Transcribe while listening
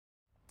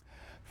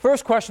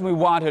First question we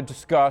want to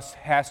discuss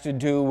has to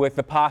do with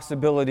the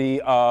possibility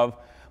of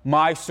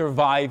my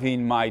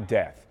surviving my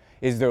death.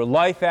 Is there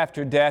life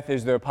after death?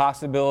 Is there a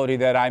possibility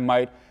that I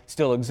might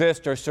still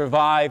exist or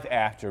survive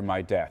after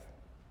my death?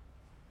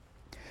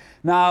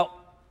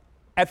 Now,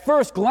 at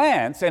first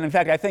glance, and in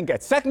fact I think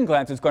at second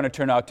glance it's going to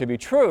turn out to be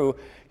true,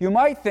 you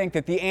might think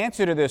that the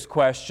answer to this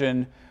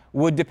question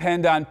would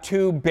depend on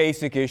two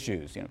basic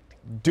issues.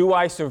 Do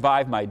I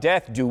survive my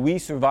death? Do we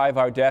survive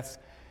our deaths?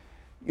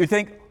 You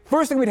think,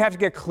 first thing we'd have to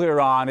get clear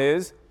on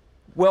is,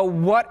 well,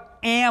 what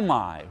am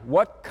I?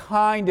 What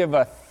kind of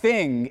a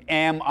thing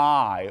am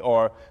I?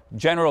 Or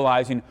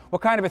generalizing,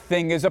 what kind of a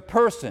thing is a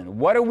person?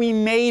 What are we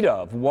made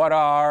of? What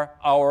are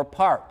our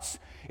parts?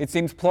 It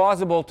seems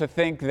plausible to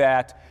think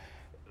that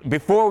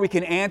before we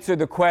can answer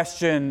the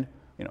question,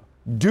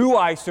 do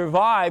I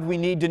survive, we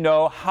need to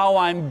know how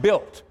I'm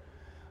built.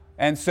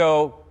 And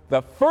so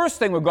the first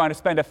thing we're going to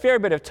spend a fair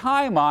bit of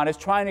time on is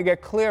trying to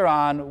get clear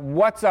on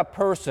what's a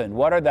person,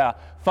 what are the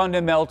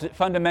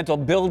fundamental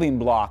building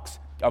blocks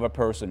of a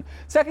person.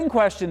 Second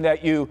question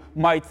that you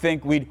might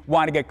think we'd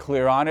want to get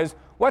clear on is,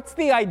 what's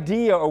the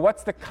idea or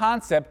what's the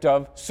concept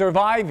of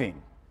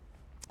surviving?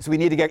 So we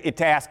need to get it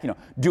to ask,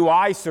 do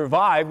I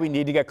survive? We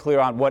need to get clear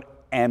on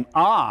what am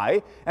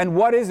I, and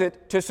what is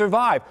it to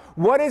survive?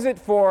 What is it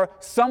for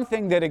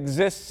something that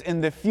exists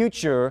in the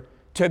future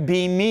to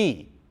be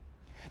me?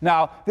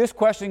 Now, this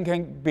question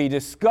can be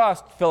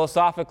discussed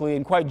philosophically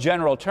in quite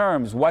general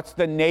terms. What's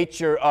the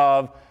nature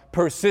of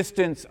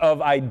persistence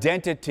of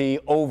identity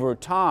over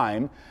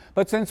time?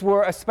 But since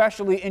we're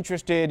especially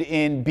interested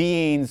in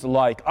beings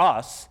like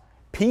us,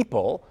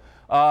 people,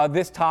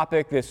 this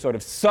topic, this sort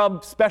of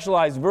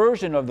sub-specialized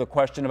version of the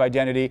question of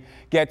identity,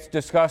 gets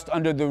discussed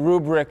under the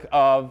rubric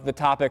of the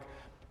topic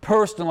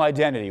personal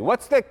identity.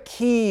 What's the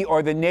key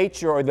or the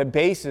nature or the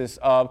basis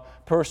of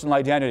personal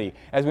identity?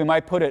 As we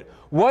might put it,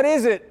 what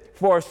is it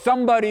for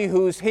somebody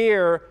who's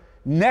here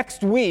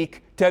next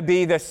week to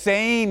be the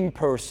same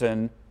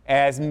person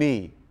as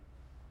me?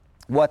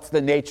 What's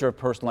the nature of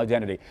personal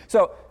identity?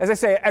 So, as I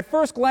say, at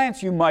first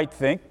glance you might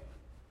think,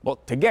 well,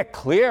 to get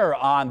clear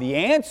on the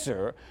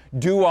answer,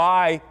 do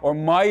I or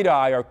might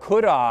I or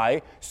could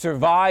I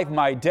survive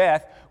my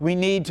death, we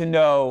need to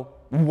know,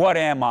 what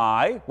am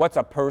I? What's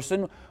a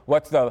person?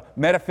 What's the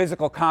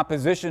metaphysical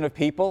composition of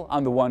people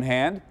on the one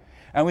hand?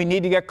 And we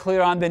need to get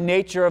clear on the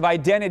nature of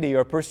identity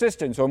or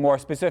persistence, or more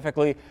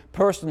specifically,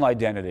 personal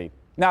identity.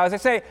 Now, as I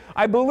say,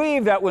 I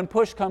believe that when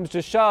push comes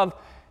to shove,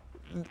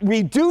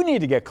 we do need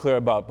to get clear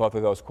about both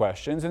of those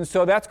questions, and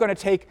so that's going to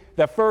take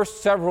the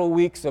first several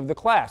weeks of the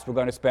class. We're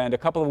going to spend a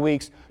couple of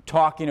weeks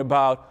talking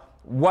about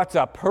what's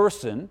a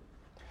person,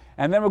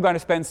 and then we're going to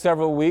spend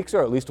several weeks,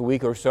 or at least a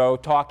week or so,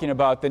 talking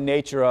about the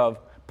nature of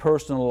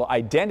personal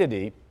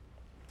identity.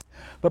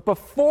 But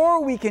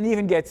before we can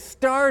even get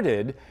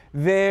started,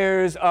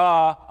 there's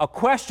a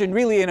question,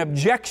 really an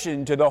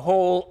objection to the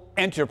whole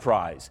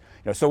enterprise.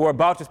 So we're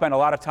about to spend a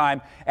lot of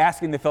time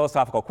asking the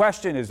philosophical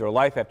question, is there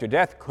life after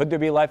death? Could there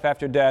be life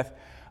after death?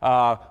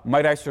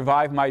 Might I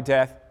survive my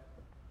death?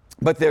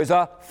 But there's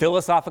a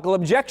philosophical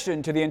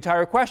objection to the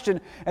entire question,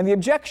 and the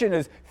objection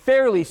is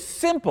fairly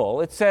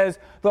simple. It says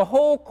the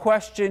whole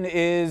question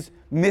is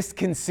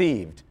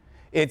misconceived.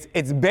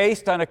 It's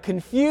based on a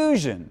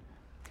confusion.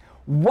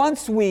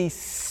 Once we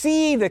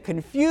see the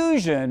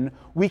confusion,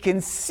 we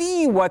can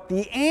see what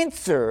the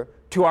answer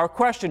to our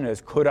question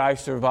is. Could I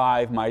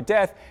survive my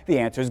death? The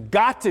answer's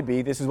got to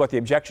be, this is what the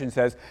objection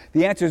says,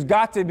 the answer's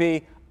got to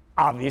be,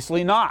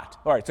 obviously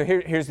not. All right, so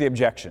here's the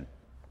objection.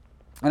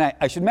 And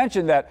I should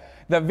mention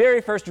that the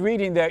very first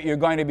reading that you're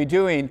going to be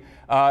doing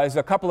is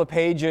a couple of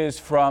pages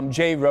from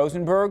J.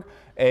 Rosenberg,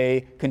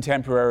 a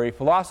contemporary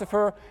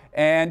philosopher,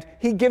 and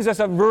he gives us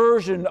a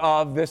version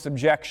of this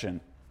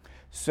objection.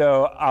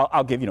 So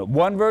I'll give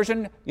one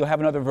version, you'll have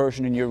another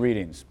version in your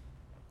readings.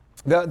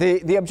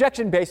 The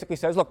objection basically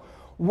says, look,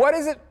 what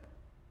does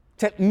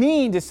it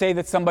mean to say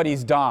that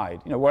somebody's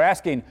died? We're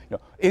asking,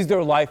 is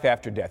there life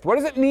after death? What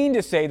does it mean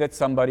to say that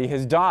somebody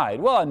has died?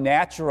 Well, a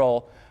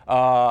natural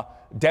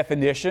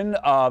definition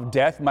of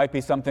death might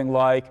be something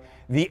like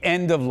the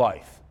end of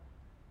life.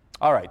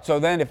 All right, so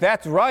then if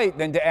that's right,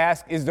 then to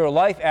ask, is there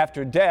life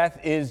after death,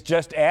 is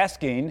just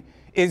asking,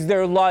 is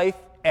there life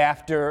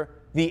after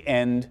the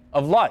end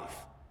of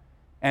life?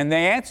 And the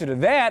answer to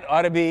that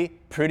ought to be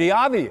pretty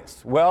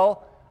obvious.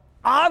 Well,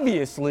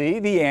 obviously,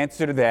 the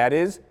answer to that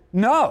is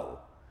no.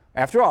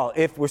 After all,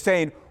 if we're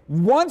saying,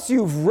 once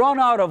you've run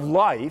out of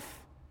life,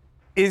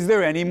 is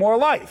there any more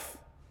life?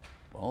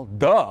 Well,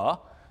 duh.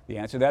 The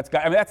answer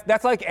to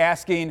that's like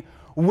asking,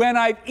 when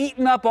I've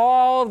eaten up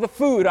all the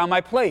food on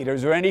my plate,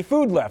 is there any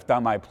food left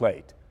on my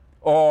plate?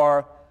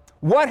 Or,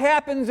 what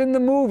happens in the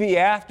movie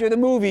after the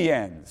movie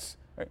ends?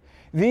 Right?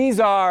 These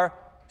are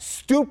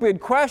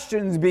stupid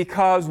questions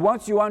because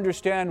once you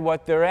understand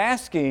what they're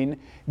asking,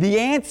 the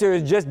answer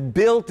is just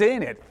built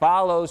in. It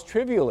follows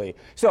trivially.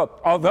 So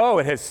although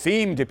it has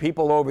seemed to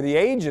people over the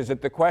ages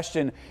that the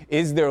question,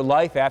 is there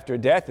life after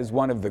death, is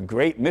one of the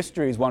great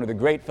mysteries, one of the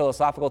great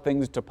philosophical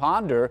things to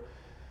ponder,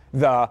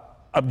 the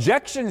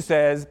objection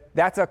says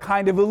that's a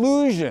kind of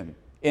illusion.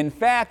 In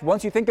fact,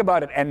 once you think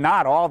about it, and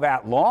not all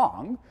that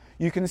long,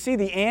 you can see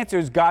the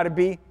answer's got to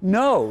be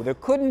no. There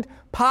couldn't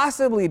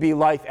possibly be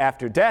life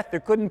after death. There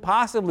couldn't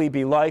possibly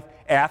be life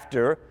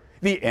after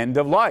the end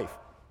of life.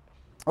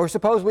 Or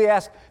suppose we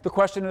ask the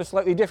question in a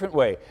slightly different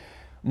way.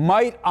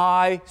 Might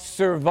I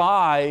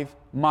survive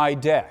my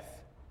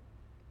death?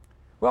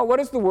 Well, what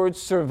does the word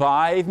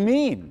survive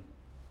mean?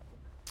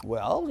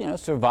 Well,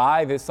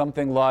 survive is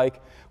something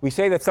like, we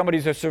say that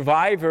somebody's a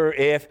survivor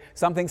if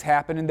something's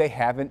happened and they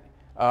haven't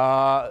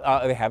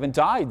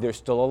died, they're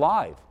still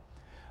alive.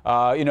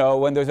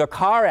 When there's a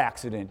car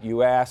accident,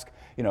 you ask,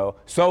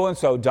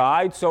 so-and-so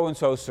died,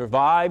 so-and-so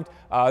survived,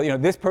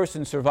 this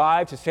person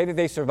survived. To say that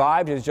they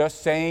survived is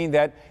just saying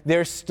that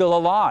they're still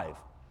alive.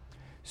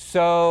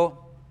 So,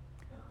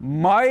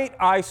 might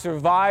I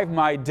survive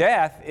my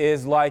death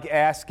is like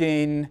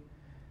asking,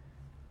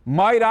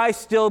 might I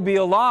still be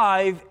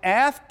alive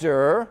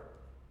after,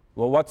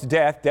 well, what's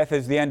death? Death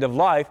is the end of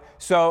life.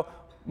 So,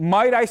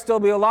 might I still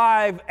be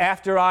alive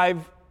after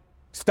I've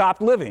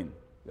stopped living?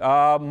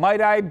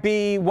 Might I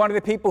be one of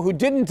the people who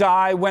didn't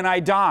die when I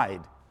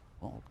died?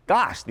 Well,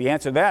 gosh, the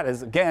answer to that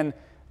is, again,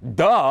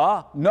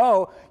 duh,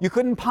 no. You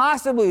couldn't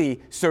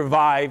possibly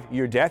survive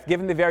your death,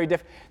 given the very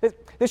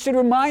This should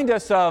remind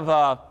us of,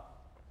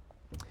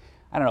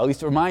 at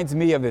least it reminds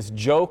me of this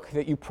joke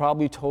that you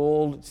probably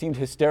told. It seemed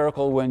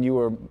hysterical when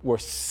you were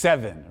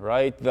 7,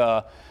 right?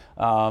 The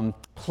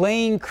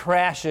plane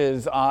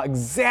crashes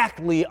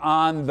exactly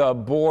on the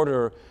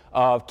border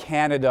of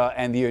Canada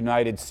and the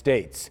United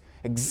States.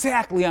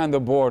 Exactly on the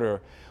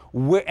border.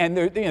 And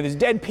there's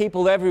dead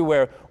people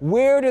everywhere.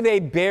 Where do they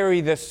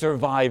bury the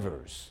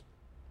survivors?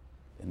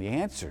 And the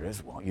answer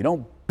is, well, you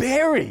don't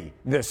bury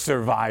the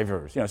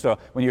survivors. So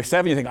when you're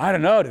 7, you think, I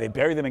don't know, do they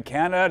bury them in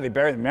Canada? Do they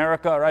bury them in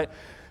America, right?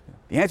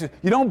 The answer is,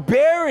 you don't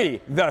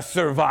bury the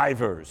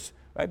survivors,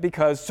 right?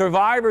 Because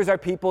survivors are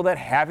people that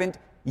haven't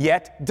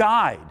yet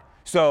died.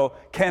 So,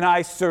 can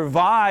I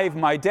survive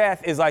my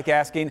death is like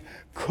asking,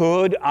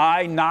 could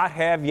I not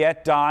have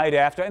yet died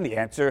after? And the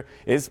answer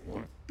is,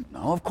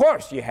 no, of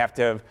course. You have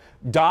to have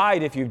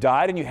died if you've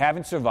died, and you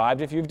haven't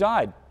survived if you've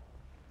died.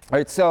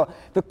 Right, so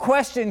the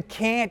question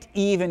can't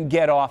even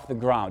get off the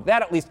ground.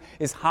 That, at least,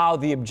 is how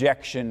the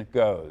objection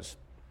goes.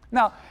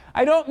 Now,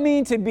 I don't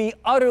mean to be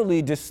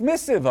utterly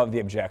dismissive of the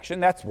objection.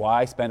 That's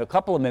why I spent a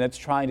couple of minutes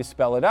trying to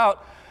spell it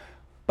out.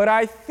 But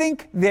I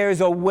think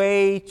there's a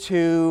way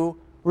to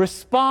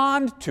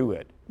respond to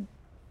it.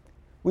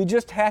 We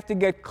just have to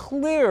get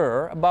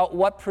clearer about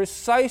what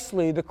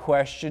precisely the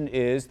question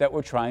is that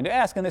we're trying to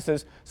ask. And this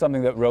is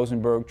something that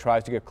Rosenberg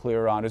tries to get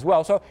clearer on as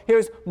well. So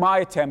here's my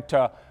attempt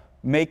to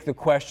make the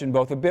question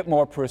both a bit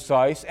more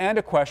precise and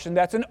a question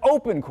that's an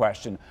open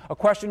question, a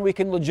question we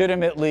can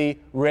legitimately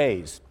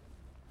raise.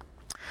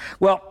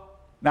 Well,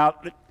 now,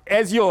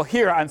 as you'll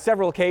hear on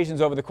several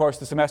occasions over the course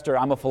of the semester,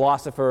 I'm a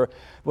philosopher.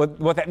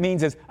 What that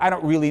means is I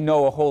don't really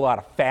know a whole lot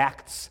of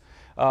facts.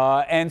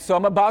 And so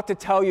I'm about to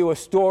tell you a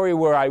story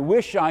where I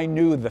wish I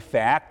knew the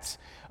facts,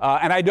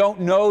 and I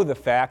don't know the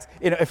facts.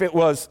 If it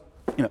was,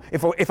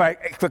 if I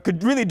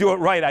could really do it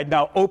right, I'd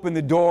now open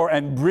the door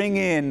and bring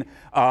in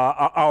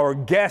our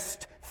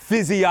guest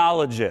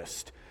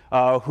physiologist,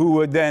 who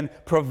would then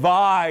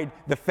provide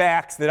the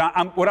facts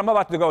that what I'm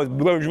about to go is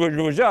blah, blah,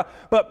 blah, blah.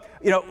 But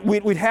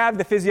we'd have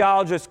the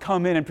physiologist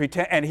come in and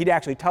pretend, and he'd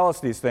actually tell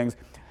us these things.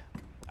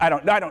 I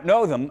don't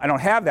know them. I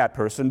don't have that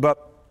person,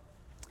 but.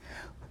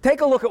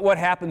 Take a look at what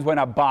happens when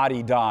a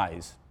body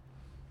dies.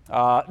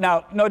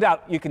 Now, no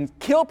doubt, you can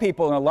kill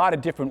people in a lot of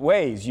different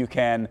ways. You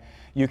can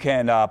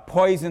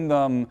poison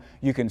them,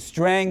 you can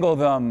strangle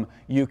them,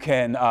 you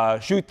can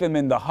shoot them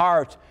in the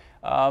heart.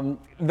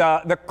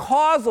 The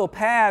causal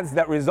paths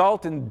that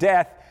result in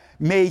death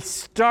may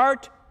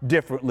start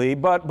differently,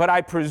 but I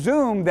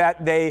presume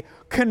that they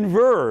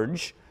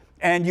converge,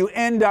 and you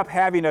end up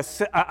having a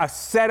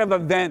set of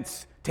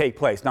events take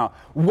place. Now,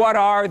 what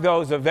are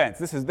those events?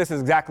 This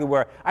is exactly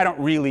where I don't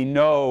really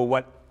know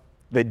what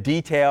the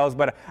details,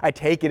 but I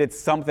take it it's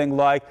something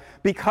like,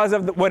 because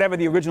of whatever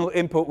the original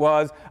input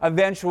was,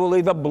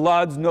 eventually the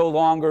blood's no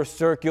longer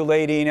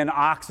circulating and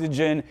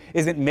oxygen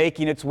isn't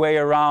making its way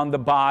around the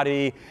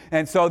body,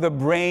 and so the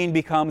brain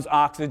becomes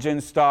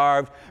oxygen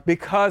starved.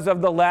 Because of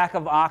the lack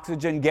of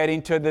oxygen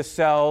getting to the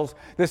cells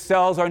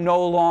are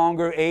no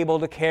longer able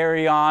to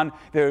carry on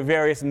their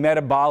various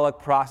metabolic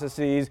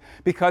processes.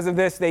 Because of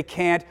this, they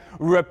can't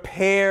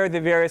repair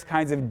the various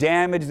kinds of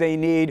damage they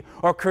need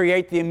or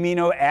create the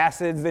amino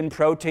acids and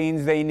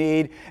proteins they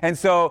need. And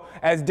so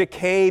as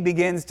decay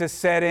begins to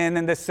set in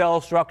and the cell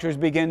structures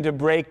begin to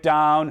break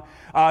down,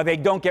 they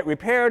don't get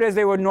repaired as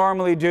they would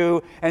normally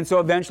do, and so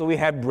eventually we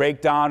have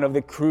breakdown of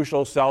the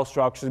crucial cell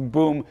structures, and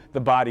boom, the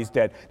body's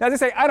dead. Now, as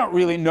I say, I don't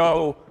really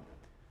know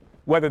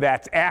whether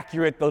that's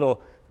accurate, the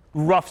little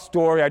rough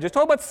story I just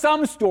told, but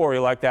some story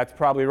like that's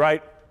probably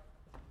right.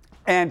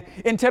 And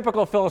in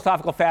typical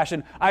philosophical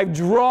fashion, I've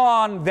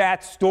drawn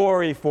that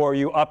story for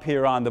you up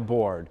here on the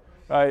board,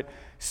 right?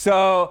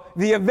 So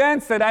the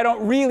events that I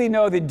don't really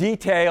know the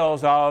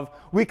details of,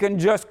 we can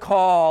just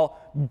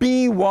call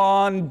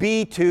B1,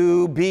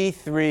 B2,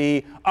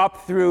 B3,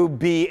 up through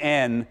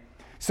Bn.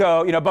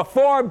 So,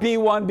 before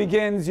B1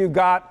 begins, you've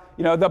got,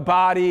 the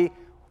body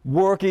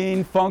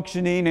working,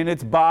 functioning in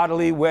its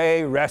bodily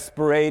way,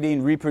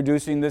 respirating,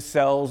 reproducing the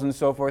cells, and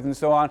so forth and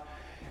so on.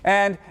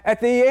 And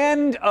at the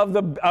end of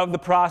the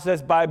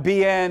process, by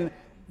Bn,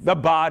 the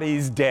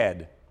body's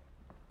dead.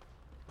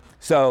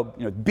 So,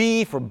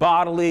 B for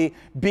bodily,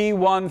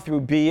 B1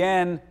 through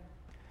Bn,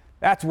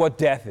 that's what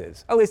death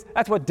is. At least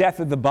that's what death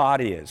of the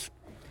body is.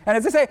 And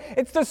as I say,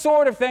 it's the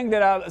sort of thing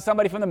that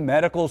somebody from the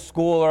medical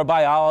school or a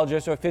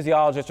biologist or a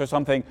physiologist or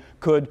something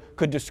could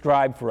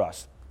describe for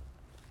us.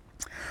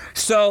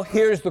 So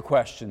here's the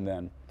question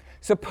then.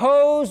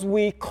 Suppose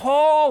we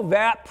call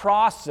that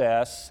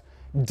process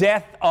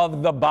death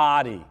of the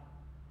body.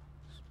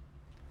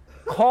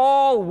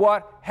 Call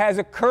what has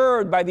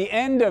occurred by the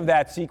end of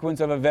that sequence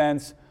of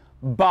events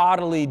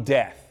bodily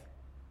death.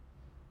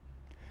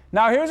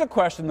 Now here's a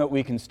question that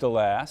we can still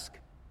ask.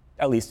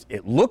 At least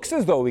it looks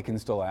as though we can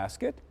still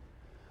ask it.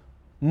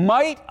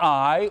 Might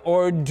I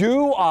or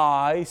do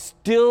I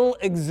still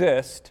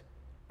exist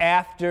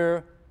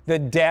after the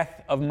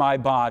death of my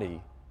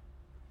body?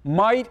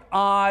 Might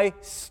I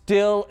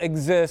still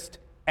exist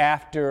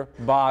after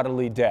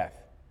bodily death?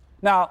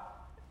 Now,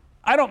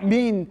 I don't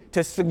mean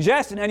to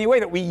suggest in any way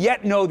that we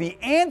yet know the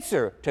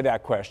answer to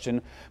that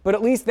question, but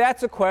at least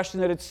that's a question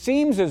that it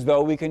seems as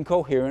though we can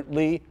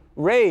coherently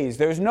raise.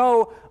 There's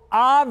no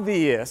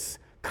obvious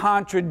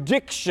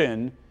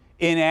contradiction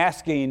in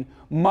asking,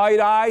 might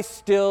I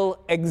still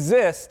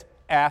exist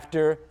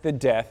after the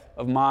death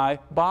of my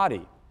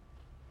body?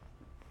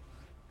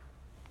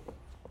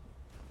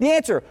 The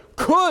answer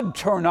could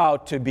turn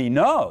out to be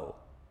no,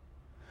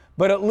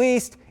 but at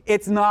least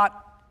it's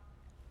not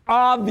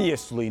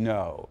obviously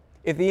no.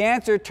 If the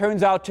answer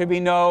turns out to be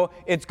no,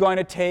 it's going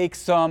to take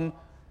some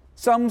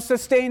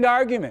sustained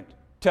argument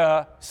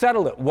to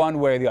settle it one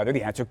way or the other.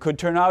 The answer could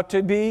turn out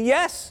to be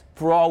yes,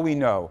 for all we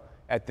know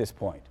at this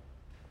point.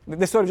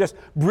 This sort of just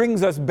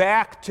brings us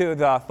back to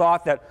the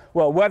thought that,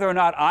 well, whether or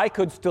not I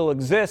could still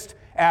exist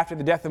after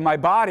the death of my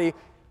body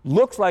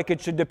looks like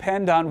it should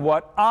depend on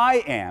what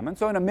I am. And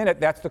so in a minute,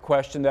 that's the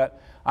question that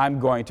I'm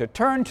going to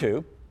turn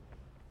to.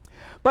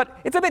 But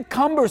it's a bit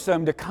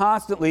cumbersome to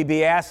constantly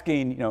be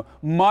asking,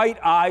 might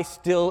I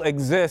still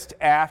exist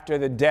after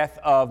the death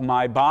of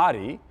my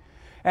body?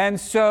 And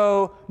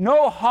so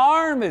no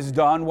harm is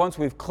done once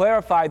we've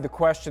clarified the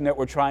question that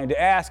we're trying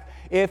to ask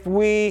if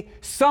we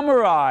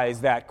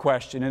summarize that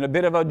question in a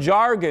bit of a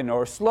jargon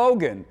or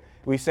slogan.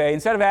 We say,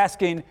 instead of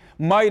asking,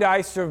 might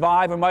I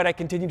survive or might I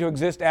continue to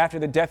exist after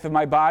the death of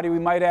my body, we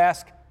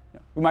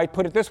might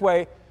put it this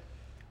way.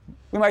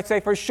 We might say,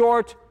 for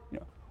short,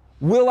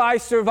 will I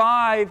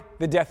survive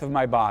the death of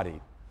my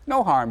body?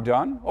 No harm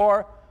done.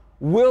 Or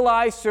will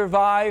I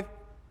survive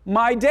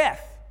my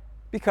death?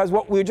 Because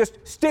what we're just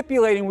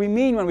stipulating we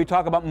mean when we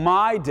talk about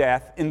my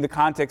death in the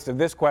context of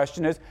this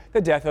question is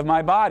the death of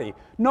my body.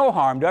 No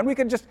harm done. We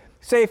could just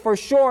say for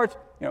short,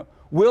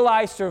 will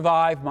I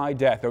survive my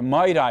death or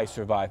might I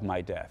survive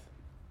my death?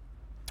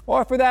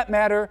 Or for that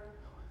matter,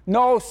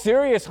 no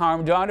serious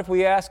harm done if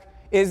we ask,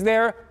 is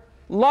there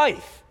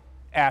life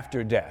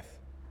after death?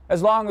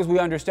 As long as we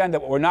understand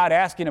that what we're not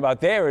asking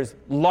about there is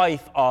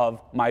life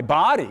of my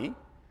body,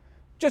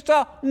 just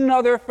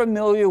another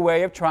familiar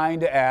way of trying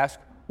to ask,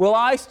 will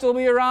I still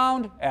be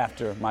around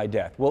after my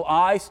death? Will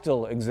I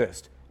still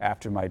exist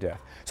after my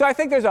death? So I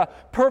think there's a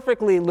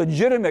perfectly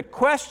legitimate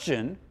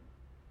question,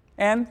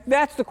 and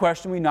that's the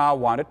question we now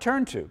want to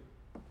turn to.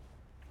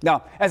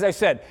 Now, as I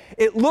said,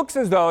 it looks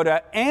as though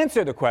to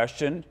answer the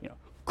question,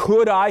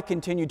 could I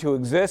continue to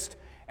exist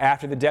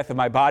after the death of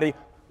my body?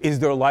 Is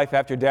there life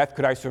after death?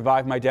 Could I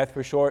survive my death,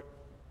 for short?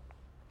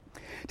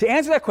 To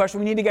answer that question,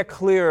 we need to get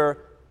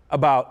clear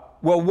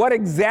about, well, what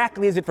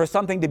exactly is it for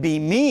something to be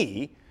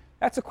me?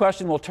 That's a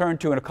question we'll turn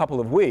to in a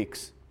couple of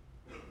weeks.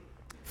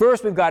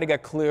 First, we've got to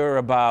get clear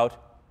about,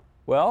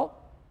 well,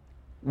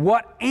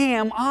 what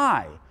am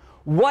I?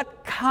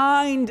 What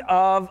kind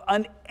of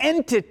an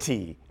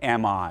entity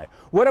am I?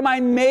 What am I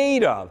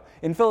made of?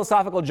 In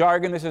philosophical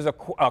jargon, this is a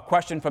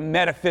question from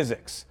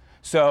metaphysics.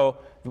 So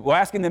we're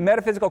asking the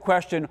metaphysical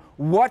question,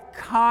 what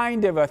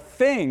kind of a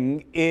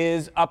thing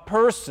is a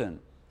person?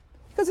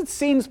 Because it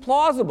seems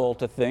plausible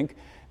to think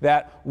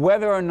that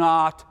whether or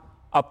not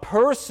a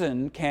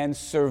person can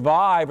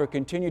survive or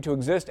continue to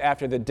exist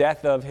after the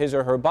death of his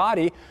or her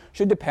body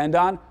should depend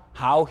on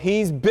how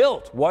he's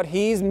built, what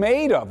he's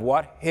made of,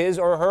 what his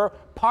or her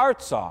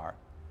parts are.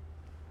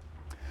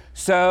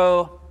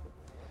 So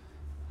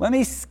let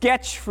me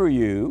sketch for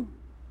you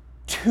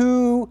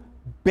two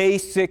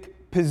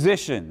basic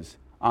positions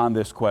on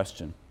this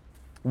question.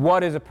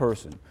 What is a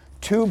person?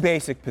 Two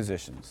basic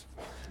positions.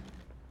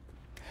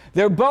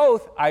 They're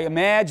both, I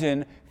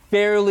imagine,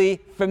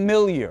 fairly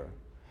familiar.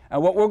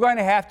 And what we're going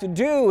to have to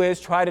do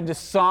is try to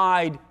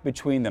decide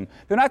between them.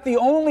 They're not the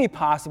only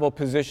possible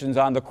positions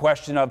on the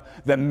question of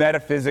the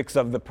metaphysics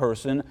of the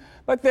person,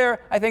 but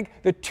they're, I think,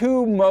 the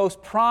two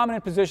most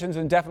prominent positions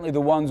and definitely the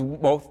ones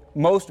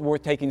most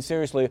worth taking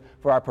seriously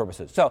for our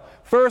purposes. So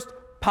first,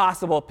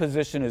 possible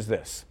position is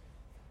this.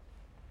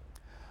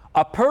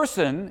 A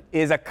person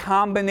is a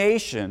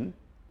combination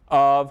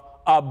of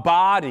a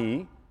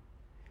body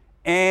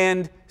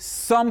and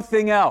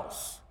something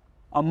else,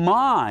 a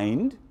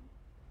mind.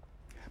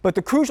 But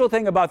the crucial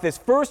thing about this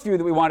first view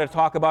that we want to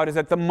talk about is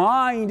that the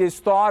mind is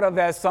thought of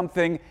as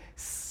something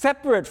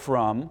separate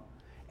from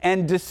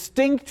and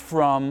distinct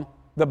from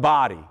the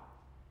body.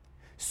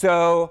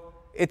 So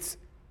it's,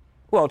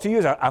 well, to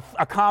use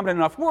a common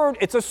enough word,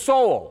 it's a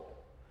soul.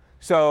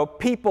 So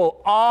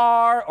people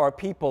are, or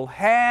people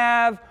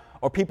have,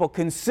 or people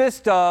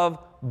consist of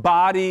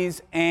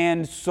bodies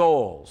and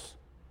souls.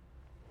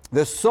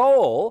 The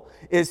soul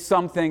is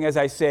something, as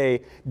I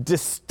say,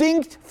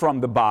 distinct from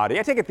the body.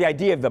 I take it the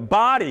idea of the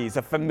body is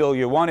a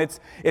familiar one.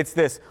 It's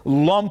this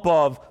lump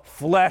of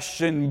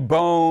flesh and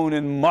bone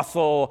and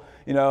muscle,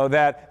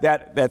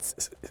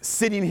 that's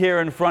sitting here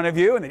in front of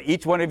you, and then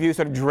each one of you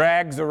sort of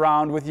drags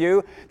around with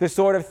you. The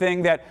sort of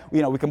thing that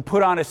we can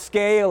put on a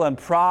scale and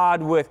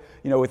prod with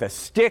a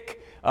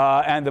stick,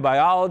 and the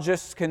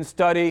biologists can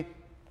study.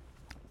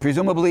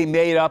 Presumably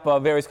made up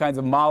of various kinds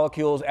of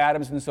molecules,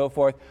 atoms, and so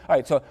forth. All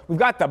right, so we've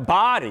got the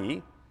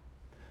body,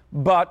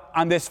 but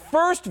on this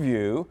first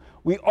view,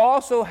 we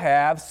also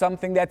have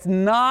something that's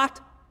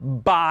not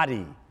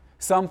body,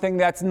 something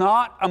that's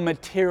not a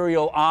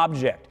material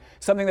object,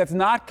 something that's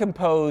not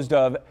composed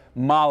of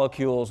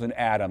molecules and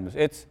atoms.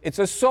 It's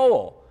a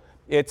soul.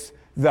 It's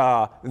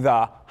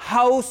the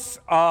house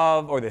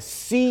of, or the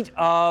seat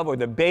of, or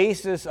the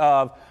basis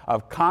of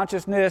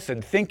consciousness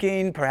and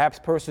thinking, perhaps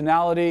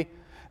personality.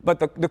 But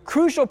the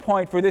crucial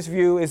point for this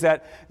view is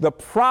that the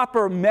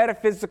proper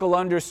metaphysical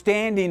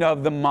understanding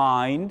of the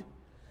mind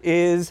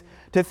is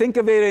to think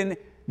of it in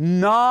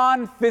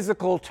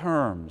non-physical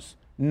terms,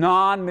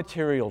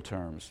 non-material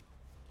terms.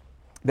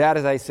 That,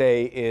 as I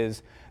say,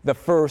 is the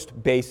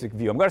first basic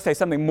view. I'm going to say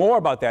something more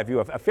about that view,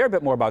 a fair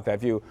bit more about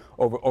that view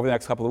over the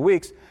next couple of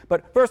weeks.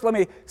 But first, let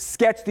me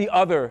sketch the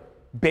other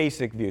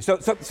basic view. So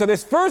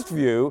this first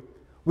view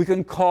we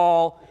can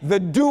call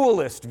the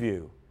dualist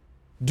view.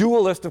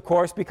 Dualist, of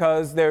course,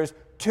 because there's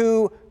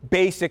two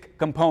basic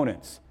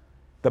components,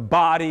 the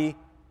body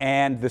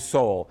and the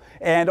soul.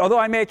 And although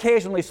I may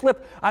occasionally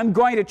slip, I'm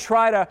going to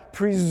try to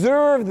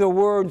preserve the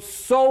word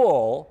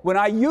soul. When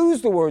I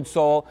use the word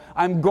soul,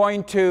 I'm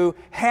going to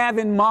have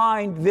in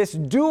mind this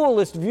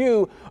dualist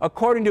view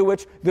according to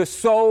which the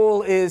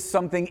soul is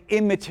something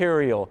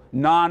immaterial,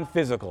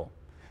 non-physical.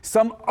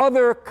 Some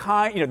other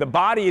kind, the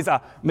body is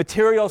a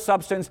material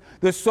substance,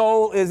 the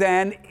soul is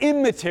an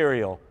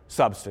immaterial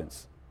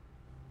substance.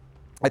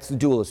 That's the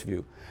dualist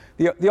view.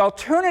 The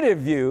alternative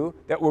view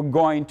that we're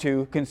going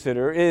to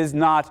consider is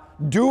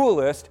not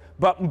dualist,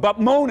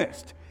 but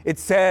monist. It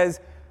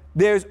says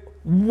there's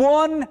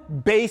one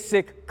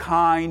basic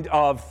kind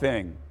of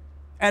thing,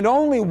 and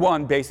only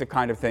one basic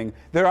kind of thing.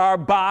 There are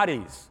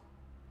bodies.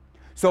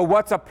 So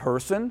what's a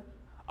person?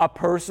 A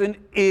person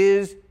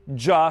is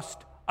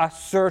just a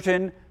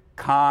certain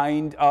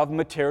kind of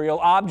material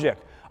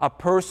object. A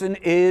person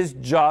is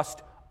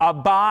just a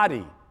body.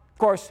 Of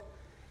course,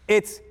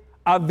 it's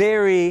a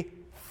very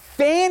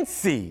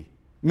fancy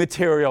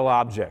material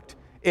object.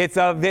 It's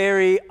a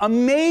very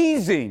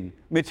amazing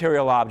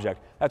material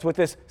object. That's what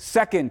this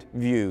second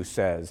view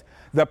says.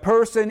 The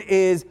person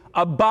is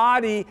a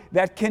body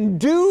that can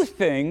do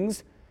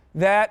things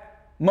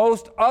that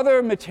most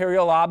other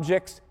material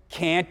objects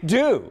can't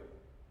do.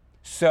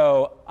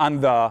 So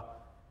on the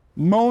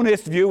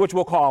monist view, which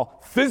we'll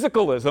call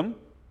physicalism,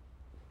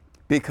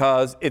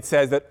 because it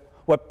says that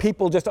what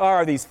people just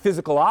are these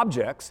physical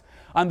objects,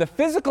 on the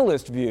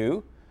physicalist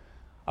view,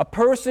 a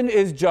person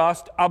is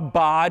just a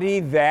body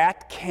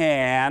that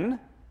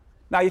can,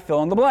 now you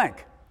fill in the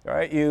blank, all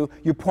right? You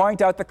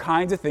point out the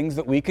kinds of things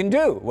that we can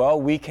do.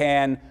 Well, we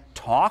can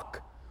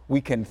talk, we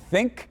can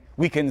think,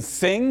 we can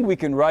sing, we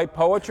can write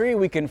poetry,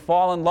 we can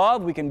fall in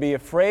love, we can be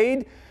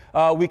afraid,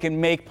 we can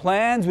make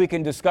plans, we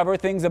can discover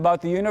things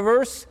about the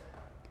universe.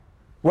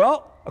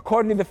 Well,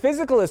 according to the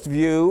physicalist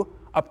view,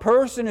 a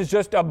person is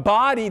just a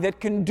body that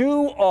can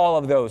do all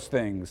of those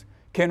things,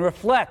 can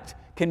reflect,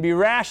 can be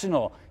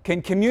rational,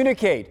 can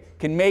communicate,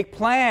 can make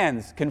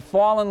plans, can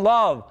fall in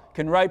love,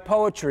 can write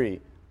poetry.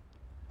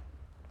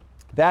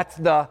 That's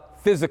the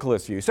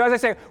physicalist view. So as I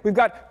say, we've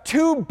got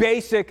two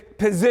basic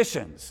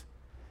positions.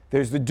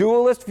 There's the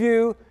dualist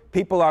view,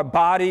 people are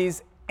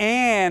bodies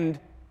and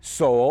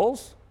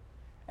souls.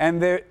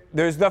 And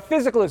there's the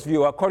physicalist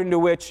view, according to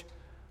which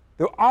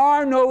there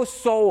are no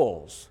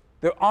souls.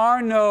 There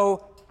are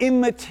no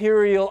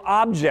immaterial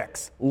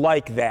objects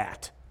like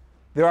that.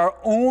 There are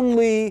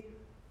only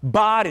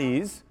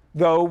bodies,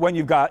 though when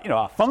you've got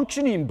a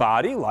functioning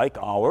body like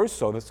ours,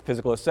 so the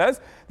physicalist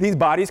says, these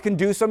bodies can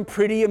do some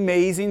pretty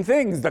amazing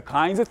things, the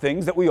kinds of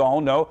things that we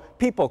all know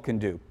people can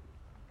do.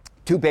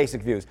 Two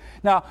basic views.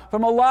 Now,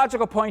 from a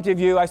logical point of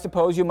view, I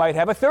suppose you might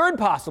have a third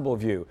possible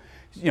view.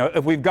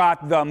 If we've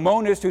got the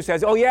monist who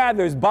says, oh yeah,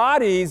 there's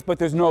bodies, but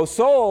there's no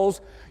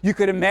souls, you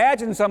could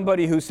imagine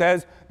somebody who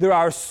says there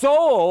are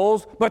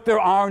souls, but there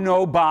are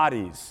no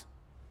bodies.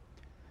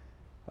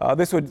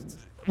 This would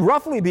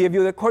roughly be a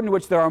view according to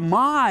which there are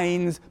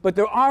minds, but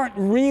there aren't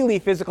really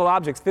physical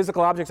objects.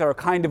 Physical objects are a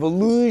kind of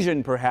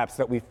illusion, perhaps,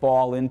 that we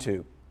fall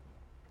into.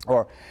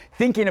 Or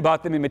thinking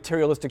about them in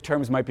materialistic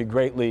terms might be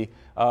greatly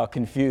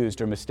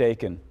confused or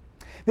mistaken.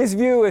 This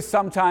view is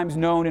sometimes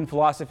known in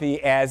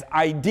philosophy as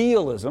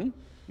idealism.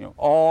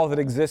 All that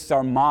exists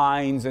are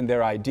minds and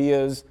their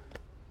ideas.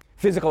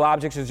 Physical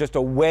objects is just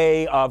a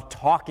way of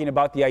talking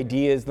about the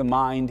ideas the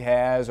mind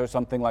has, or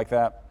something like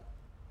that.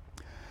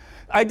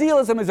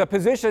 Idealism is a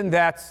position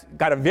that's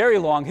got a very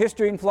long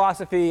history in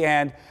philosophy,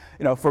 and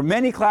for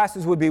many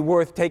classes would be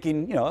worth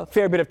taking a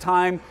fair bit of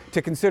time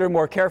to consider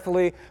more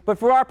carefully. But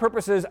for our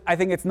purposes, I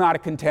think it's not a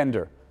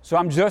contender. So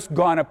I'm just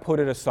going to put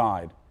it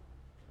aside.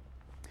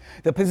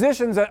 The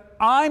positions that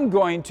I'm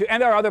going to,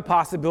 and there are other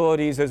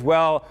possibilities as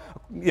well.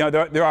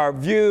 There are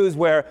views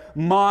where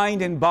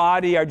mind and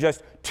body are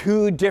just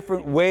two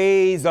different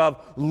ways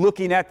of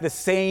looking at the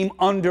same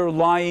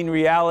underlying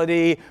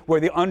reality,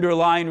 where the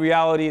underlying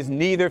reality is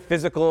neither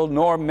physical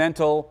nor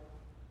mental.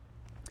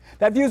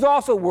 That view is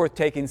also worth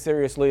taking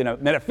seriously in a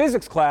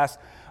metaphysics class,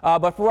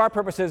 but for our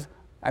purposes,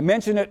 I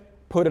mention it,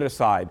 put it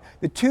aside.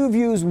 The two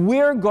views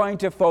we're going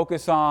to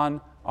focus on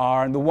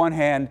are, on the one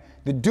hand,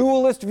 the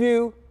dualist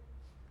view.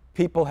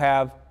 People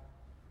have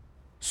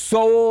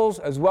souls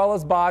as well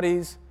as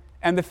bodies,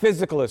 and the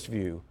physicalist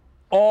view.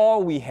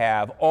 All we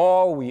have,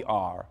 all we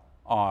are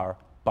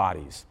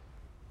bodies.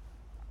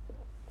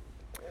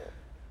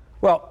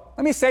 Well,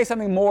 let me say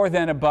something more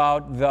then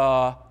about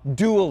the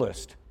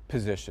dualist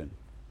position.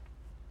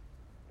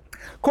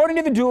 According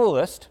to the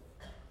dualist,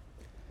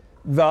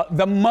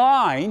 the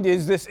mind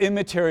is this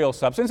immaterial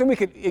substance, and we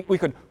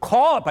could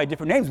call it by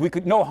different names.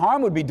 No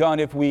harm would be done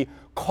if we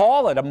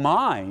call it a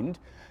mind.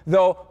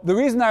 Though the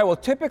reason I will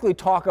typically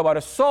talk about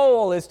a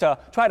soul is to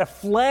try to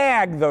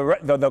flag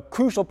the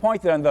crucial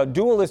point that in the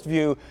dualist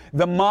view,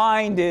 the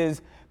mind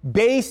is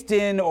based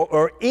in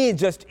or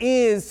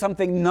is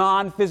something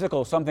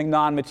non-physical, something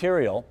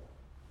non-material.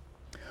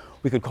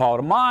 We could call it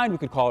a mind, we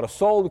could call it a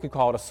soul, we could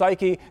call it a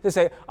psyche.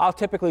 I'll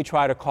typically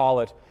try to call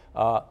it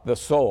the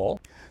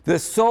soul. The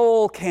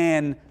soul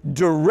can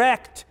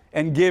direct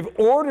and give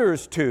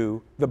orders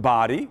to the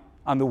body,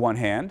 on the one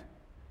hand.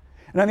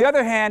 And on the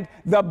other hand,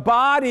 the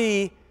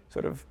body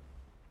sort of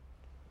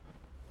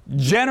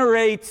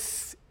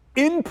generates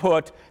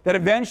input that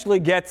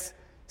eventually gets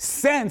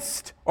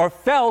sensed or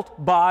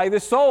felt by the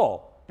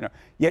soul.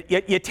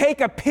 You take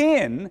a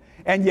pin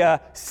and you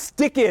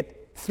stick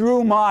it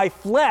through my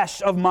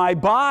flesh of my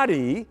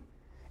body,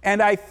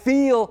 and I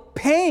feel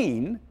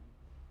pain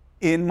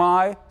in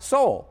my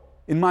soul,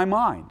 in my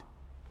mind.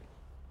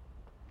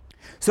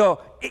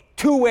 So,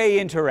 two-way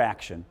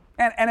interaction.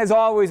 And as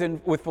always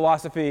with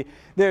philosophy,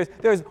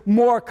 there's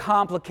more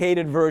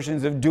complicated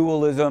versions of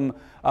dualism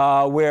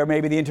where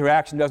maybe the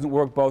interaction doesn't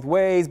work both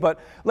ways, but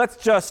let's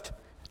just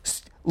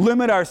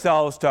limit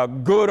ourselves to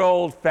good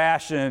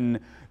old-fashioned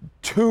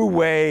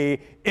two-way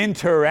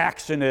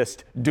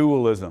interactionist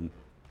dualism.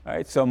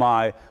 Right? So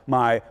my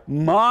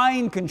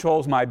mind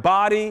controls my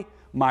body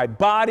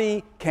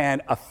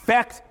can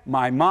affect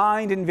my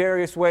mind in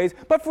various ways,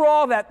 but for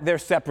all that, they're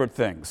separate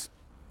things.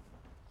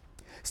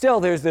 Still,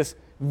 there's this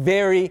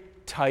very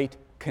tight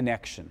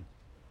connection.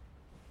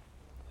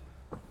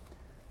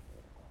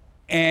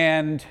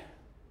 And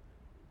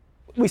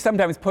we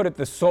sometimes put it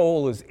the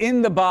soul is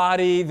in the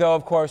body, though,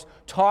 of course,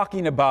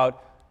 talking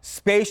about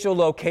spatial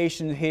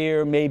location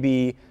here may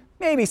be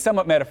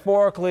somewhat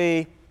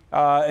metaphorically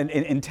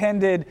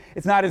intended.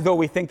 It's not as though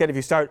we think that if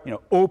you start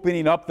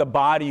opening up the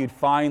body, you'd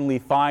finally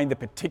find the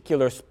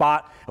particular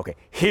spot. Okay,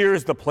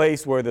 here's the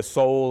place where the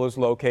soul is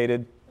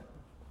located.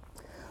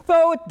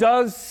 Though it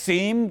does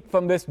seem,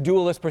 from this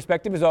dualist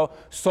perspective, as though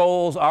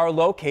souls are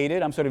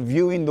located. I'm sort of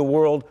viewing the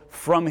world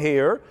from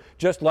here,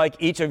 just like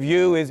each of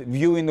you is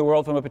viewing the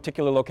world from a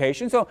particular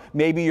location. So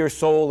maybe your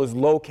soul is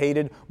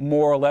located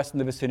more or less in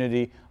the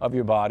vicinity of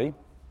your body.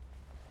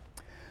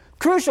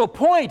 Crucial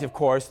point, of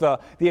course, the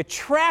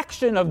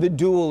attraction of the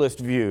dualist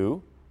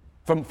view,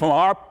 from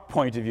our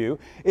point of view,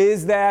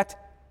 is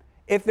that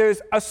if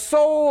there's a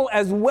soul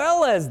as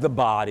well as the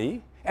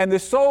body, and the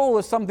soul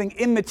is something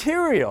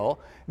immaterial,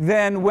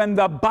 then when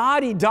the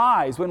body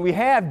dies, when we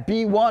have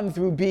B1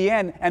 through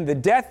Bn and the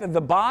death of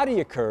the body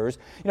occurs,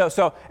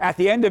 so at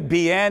the end of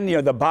Bn,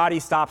 the body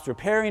stops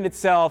repairing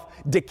itself,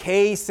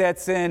 decay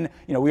sets in.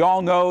 We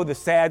all know the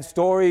sad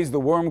stories, the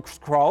worms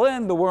crawl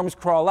in, the worms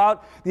crawl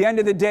out. At the end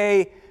of the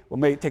day, well,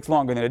 maybe it takes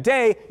longer than a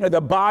day,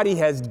 the body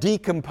has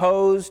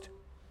decomposed.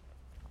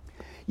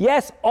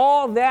 Yes,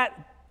 all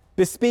that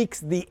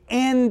bespeaks the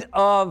end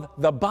of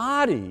the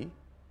body,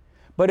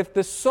 but if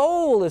the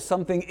soul is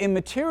something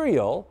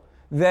immaterial,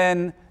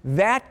 then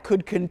that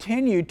could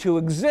continue to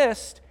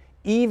exist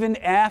even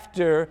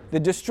after the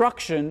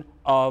destruction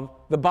of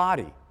the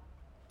body.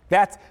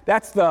 That's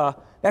the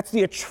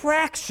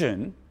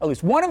attraction, at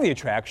least one of the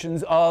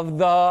attractions of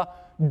the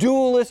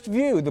dualist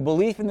view. The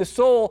belief in the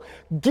soul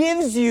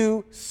gives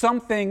you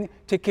something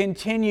to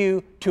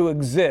continue to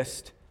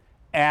exist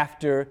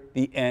after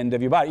the end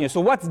of your body.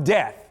 So what's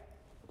death?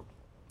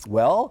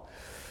 Well,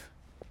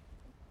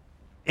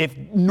 if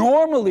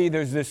normally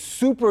there's this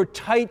super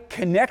tight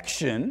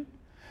connection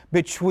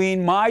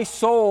between my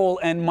soul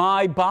and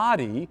my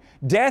body,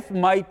 death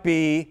might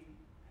be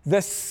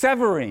the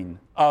severing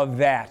of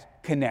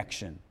that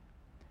connection.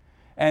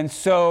 And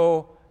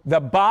so the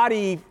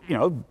body,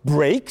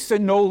 breaks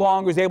and no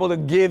longer is able to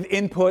give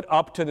input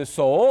up to the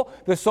soul.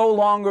 The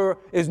soul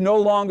is no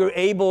longer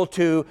able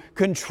to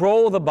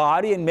control the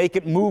body and make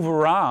it move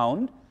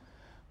around.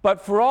 But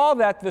for all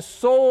that, the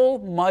soul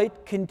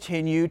might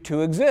continue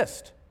to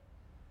exist.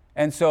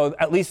 And so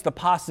at least the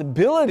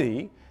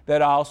possibility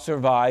that I'll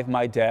survive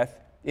my death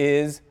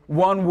is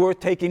one worth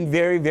taking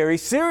very, very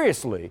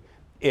seriously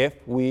if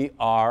we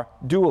are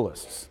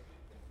dualists.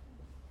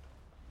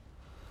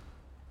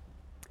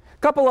 A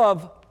couple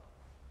of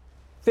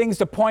things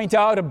to point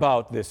out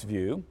about this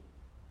view.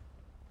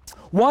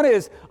 One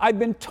is, I've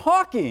been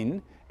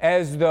talking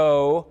as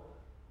though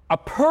a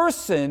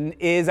person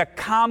is a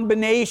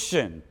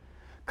combination,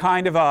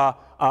 kind of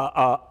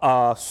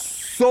a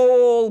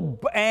soul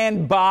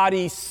and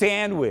body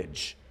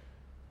sandwich.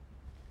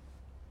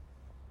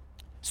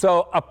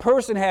 So a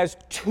person has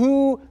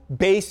two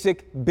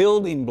basic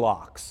building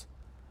blocks,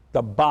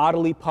 the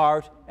bodily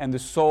part and the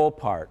soul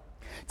part.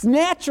 It's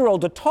natural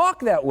to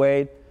talk that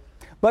way,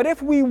 but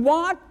if we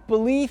want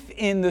belief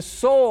in the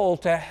soul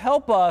to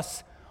help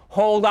us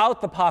hold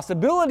out the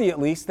possibility, at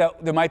least,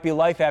 that there might be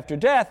life after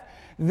death,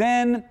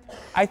 then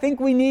I think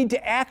we need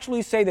to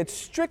actually say that,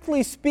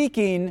 strictly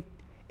speaking,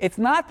 it's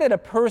not that a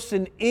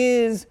person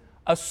is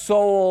a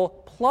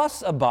soul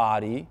plus a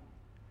body.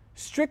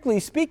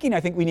 Strictly speaking, I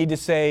think we need to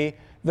say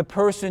the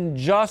person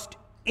just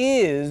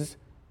is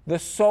the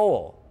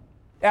soul.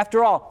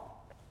 After all,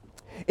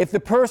 if the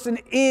person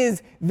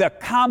is the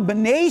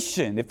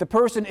combination, if the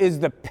person is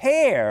the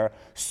pair,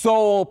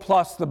 soul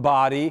plus the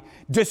body,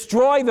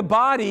 destroy the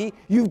body,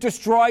 you've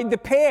destroyed the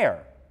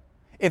pair.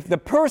 If the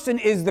person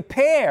is the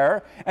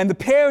pair and the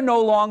pair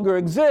no longer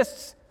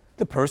exists,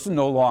 the person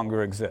no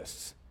longer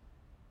exists.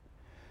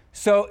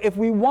 So if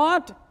we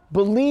want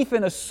belief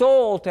in a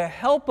soul to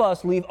help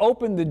us leave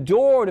open the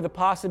door to the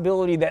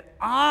possibility that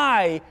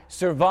I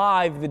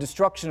survive the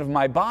destruction of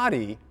my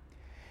body,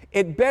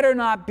 it better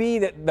not be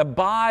that the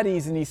body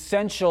is an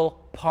essential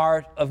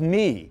part of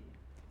me.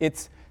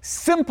 It's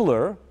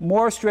simpler,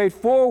 more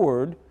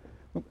straightforward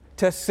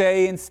to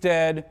say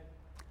instead,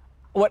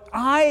 what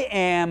I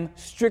am,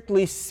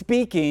 strictly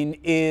speaking,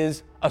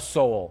 is a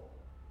soul.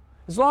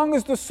 As long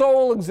as the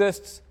soul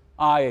exists,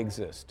 I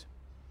exist.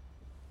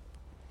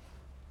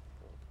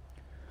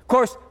 Of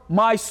course,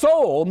 my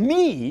soul,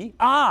 me,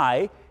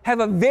 I,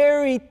 have a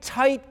very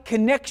tight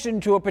connection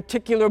to a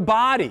particular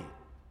body.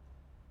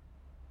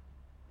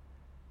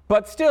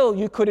 But still,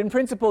 you could, in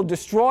principle,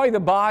 destroy the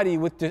body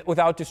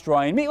without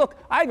destroying me. Look,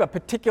 I have a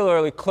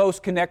particularly close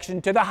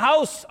connection to the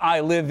house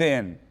I live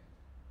in.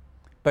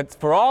 But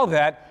for all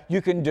that,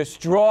 you can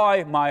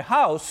destroy my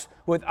house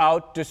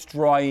without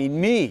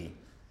destroying me.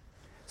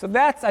 So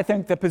that's, I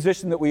think, the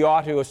position that we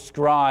ought to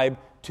ascribe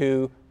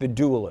to the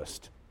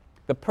dualist.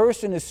 The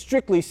person is,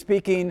 strictly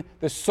speaking,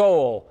 the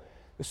soul.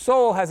 The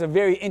soul has a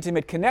very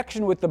intimate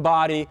connection with the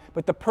body,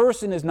 but the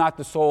person is not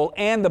the soul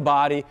and the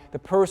body. The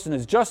person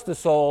is just the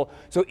soul.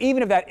 So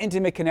even if that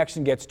intimate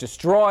connection gets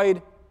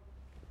destroyed,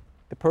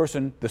 the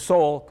person, the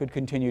soul, could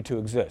continue to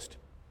exist.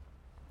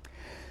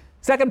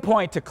 Second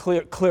point to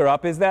clear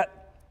up is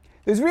that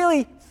there's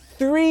really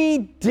three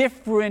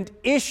different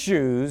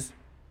issues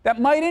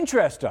that might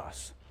interest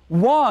us.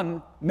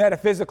 One,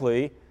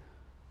 metaphysically,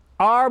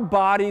 are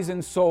bodies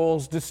and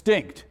souls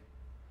distinct?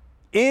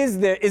 Is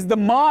the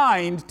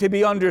mind to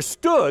be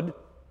understood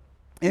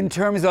in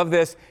terms of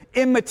this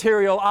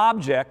immaterial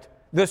object,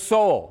 the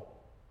soul?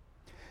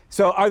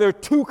 So are there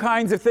two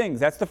kinds of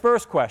things? That's the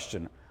first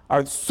question.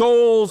 Are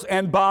souls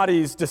and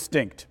bodies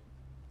distinct?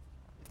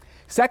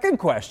 Second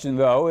question,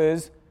 though,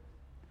 is,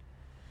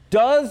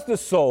 does the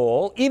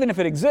soul, even if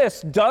it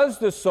exists, does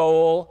the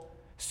soul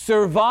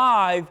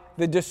survive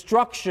the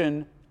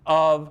destruction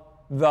of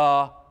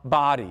the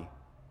body?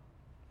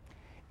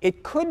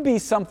 It could be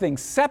something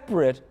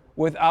separate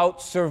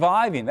without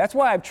surviving. That's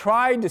why I've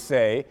tried to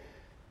say,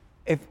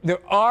 if there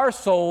are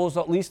souls,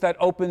 at least that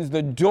opens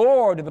the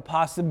door to the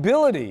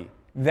possibility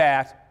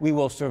that we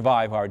will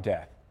survive our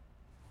death.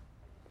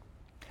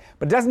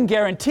 But it doesn't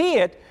guarantee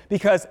it,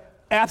 because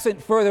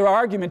absent further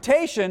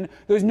argumentation,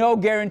 there's no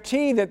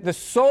guarantee that the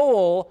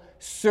soul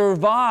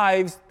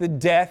survives the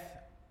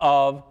death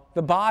of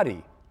the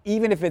body.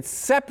 Even if it's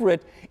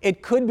separate,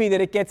 it could be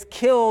that it gets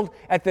killed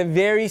at the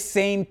very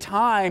same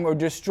time or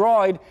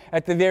destroyed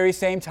at the very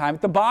same time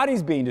that the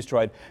body's being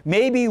destroyed.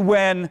 Maybe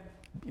when,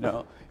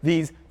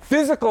 these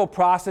physical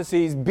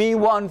processes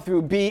B1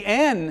 through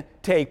Bn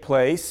take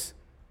place,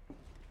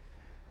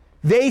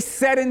 they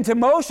set into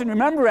motion.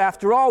 Remember,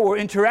 after all, we're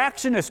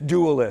interactionist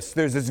dualists.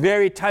 There's this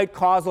very tight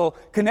causal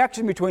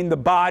connection between the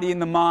body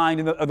and the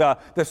mind, and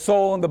the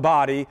soul and the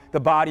body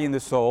and the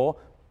soul.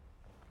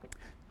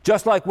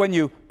 Just like when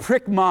you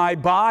prick my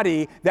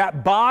body,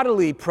 that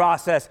bodily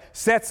process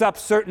sets up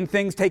certain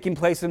things taking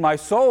place in my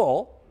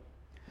soul.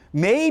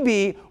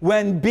 Maybe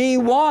when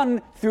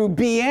B1 through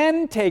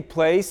Bn take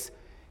place,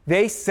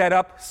 they set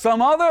up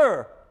some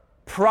other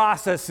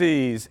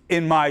processes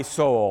in my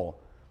soul.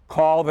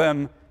 Call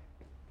them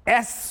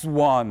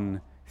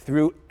S1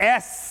 through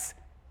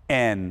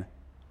Sn.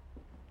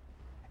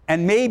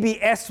 And maybe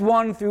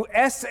S1 through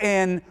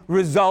Sn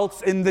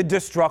results in the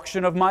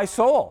destruction of my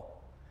soul.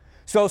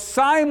 So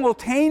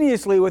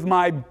simultaneously with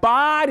my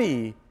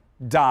body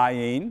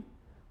dying,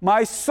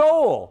 my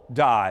soul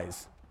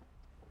dies.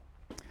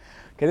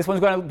 Okay, this one's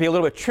going to be a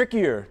little bit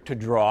trickier to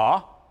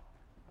draw.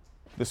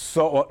 The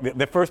soul,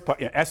 the first part,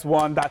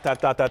 S1 dot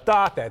dot dot dot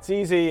dot, that's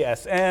easy.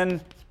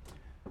 Sn.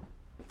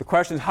 The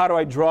question is, how do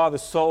I draw the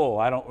soul?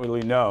 I don't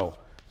really know.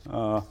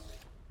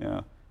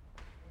 Yeah.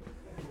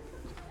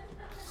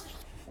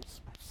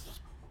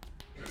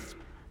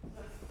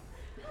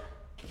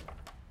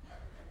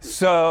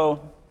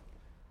 So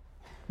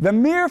the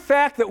mere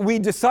fact that we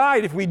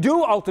decide, if we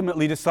do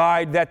ultimately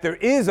decide that there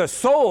is a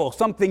soul,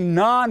 something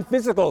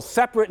non-physical,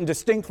 separate and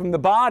distinct from the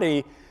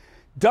body,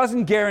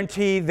 doesn't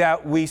guarantee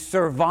that we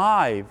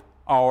survive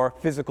our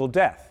physical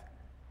death.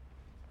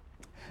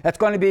 That's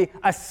going to be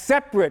a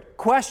separate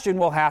question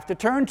we'll have to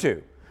turn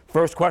to.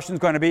 First question is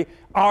going to be,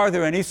 are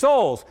there any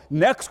souls?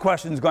 Next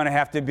question is going to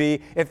have to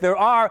be, if there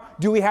are,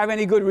 do we have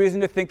any good reason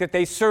to think that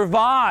they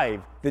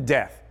survive the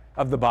death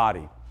of the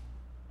body?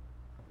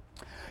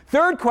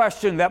 Third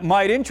question that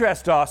might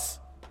interest us,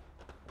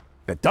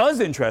 that does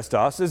interest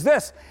us, is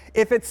this.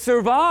 If it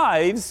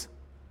survives,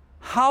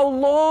 how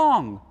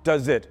long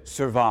does it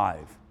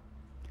survive?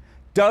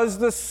 Does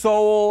the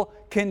soul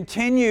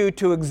continue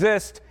to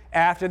exist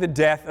after the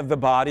death of the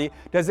body?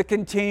 Does it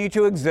continue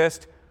to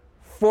exist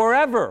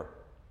forever?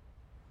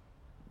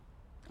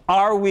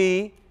 Are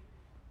we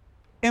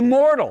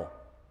immortal?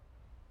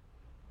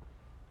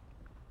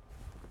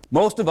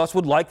 Most of us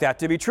would like that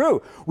to be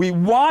true. We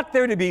want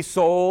there to be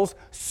souls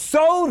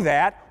so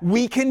that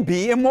we can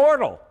be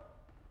immortal.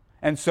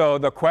 And so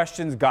the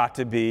question's got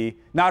to be,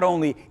 not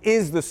only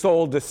is the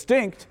soul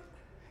distinct,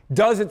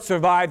 does it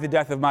survive the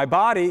death of my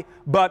body,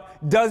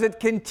 but does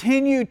it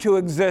continue to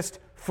exist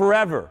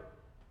forever?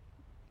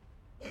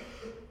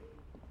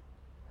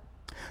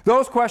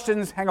 Those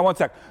questions, hang on one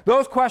sec,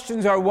 those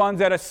questions are ones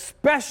that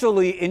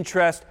especially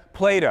interest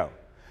Plato.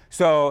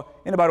 So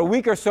in about a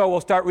week or so,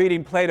 we'll start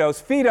reading Plato's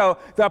Phaedo.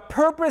 The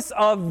purpose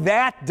of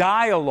that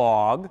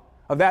dialogue,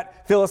 of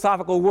that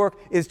philosophical work,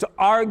 is to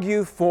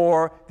argue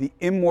for the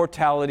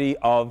immortality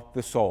of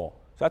the soul.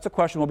 So that's a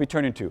question we'll be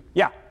turning to.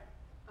 Yeah?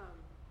 I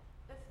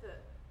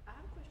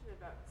have a question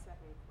about the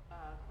second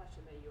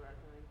question that you are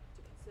going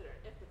to consider.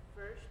 If the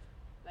first,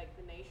 like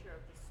the nature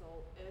of the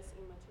soul is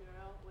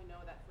immaterial, we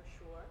know that for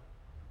sure,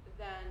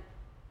 then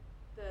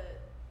the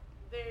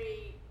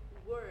very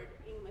word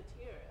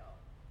immaterial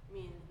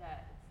means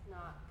that it's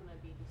not going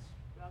to be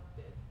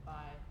disrupted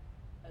by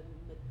a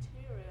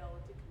material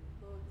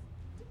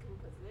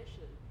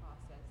decomposition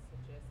process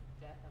such as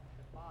death of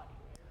the body.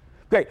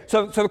 Right? Great.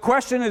 So the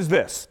question is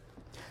this.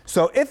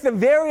 So if the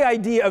very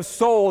idea of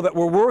soul that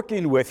we're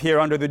working with here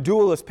under the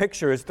dualist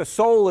picture is the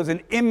soul is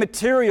an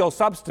immaterial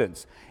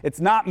substance, it's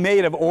not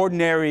made of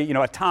ordinary,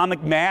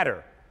 atomic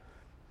matter.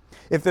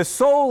 If the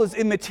soul is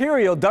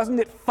immaterial, doesn't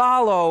it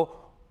follow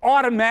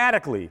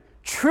automatically,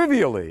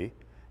 trivially,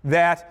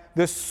 that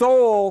the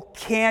soul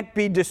can't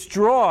be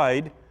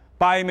destroyed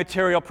by a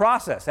material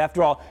process?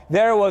 After all,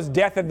 there was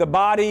death of the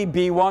body,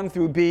 B1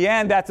 through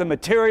Bn, that's a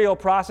material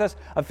process,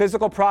 a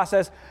physical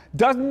process.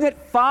 Doesn't it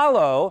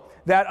follow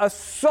that a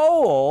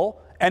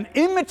soul, an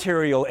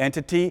immaterial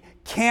entity,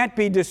 can't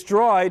be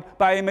destroyed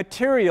by a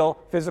material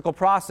physical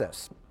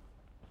process?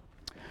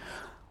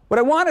 What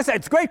I want to say,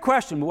 it's a great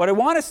question, but what I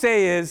want to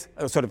say is,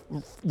 sort of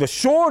the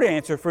short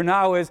answer for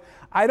now is,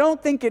 I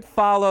don't think it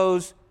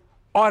follows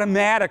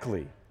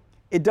automatically.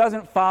 It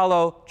doesn't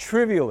follow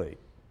trivially.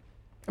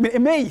 I mean,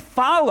 it may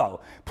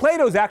follow.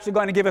 Plato's actually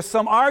going to give us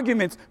some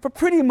arguments for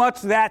pretty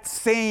much that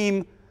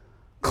same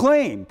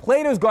claim.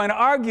 Plato's going to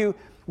argue,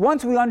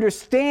 once we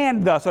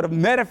understand the sort of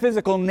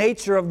metaphysical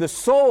nature of the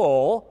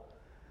soul,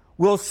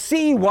 we'll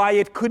see why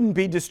it couldn't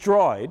be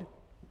destroyed.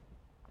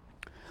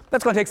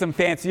 That's going to take some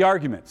fancy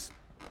arguments.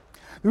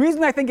 The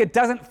reason I think it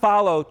doesn't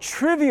follow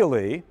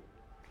trivially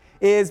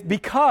is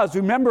because,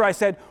 remember I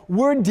said,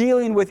 we're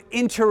dealing with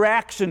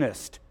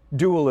interactionist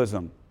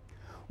dualism.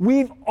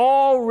 We've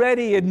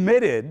already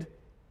admitted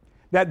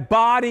that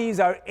bodies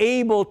are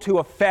able to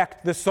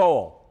affect the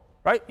soul,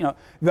 right?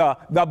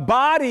 The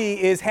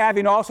body is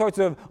having all sorts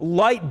of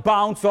light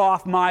bounce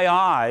off my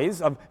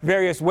eyes of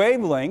various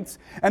wavelengths,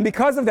 and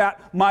because of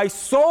that, my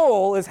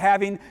soul is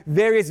having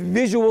various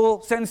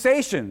visual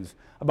sensations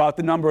about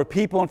the number of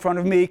people in front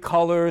of me,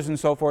 colors, and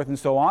so forth and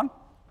so on.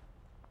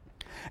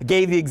 I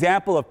gave the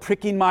example of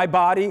pricking my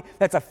body.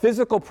 That's a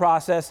physical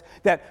process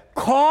that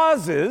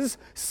causes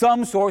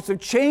some sorts of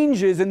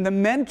changes in the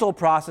mental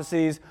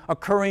processes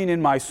occurring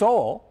in my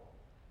soul.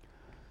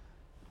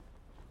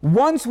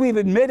 Once we've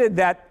admitted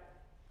that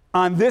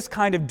on this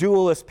kind of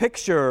dualist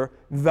picture,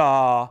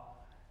 the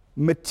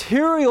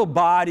material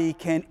body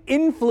can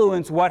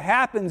influence what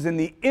happens in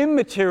the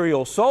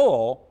immaterial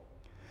soul,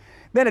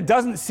 then it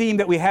doesn't seem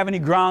that we have any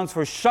grounds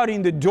for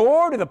shutting the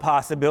door to the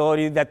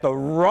possibility that the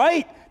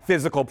right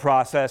physical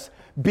process,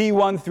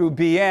 B1 through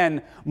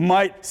Bn,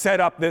 might set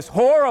up this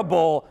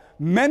horrible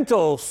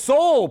mental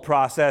soul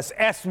process,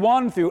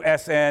 S1 through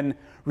Sn,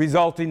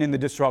 resulting in the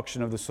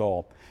destruction of the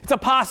soul. It's a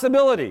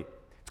possibility.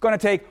 It's going to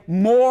take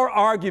more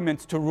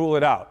arguments to rule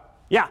it out.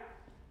 Yeah?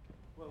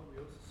 Well, we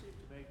also seem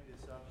to make the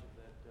assumption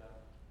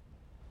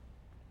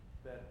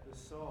that the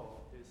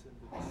soul is in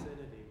the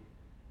vicinity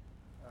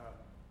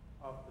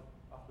of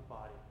the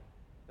body.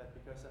 That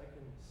because I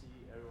can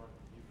see everyone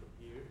view from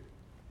here,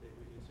 that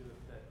we assume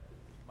that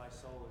my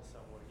soul is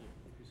somewhere here,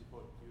 if you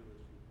support the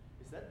dualist view.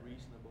 Is that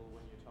reasonable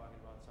when you're talking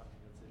about something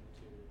that's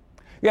immaterial?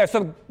 Yeah,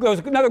 so there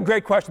was another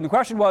great question. The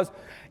question was,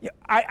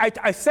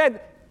 I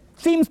said,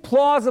 seems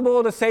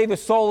plausible to say the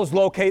soul is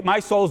located, my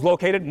soul is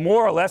located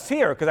more or less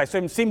here, because I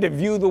seem to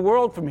view the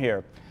world from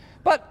here.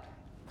 But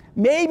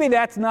maybe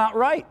that's not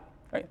right.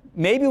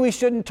 Maybe we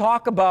shouldn't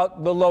talk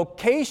about the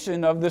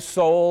location of the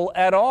soul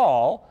at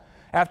all.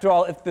 After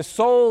all, if the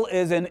soul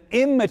is an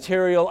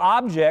immaterial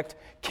object,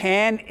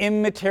 can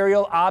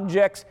immaterial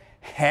objects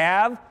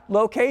have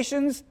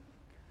locations?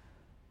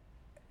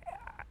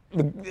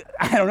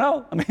 I don't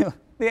know. I mean,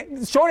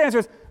 the short answer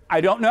is,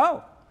 I don't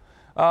know.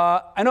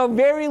 I know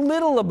very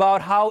little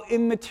about how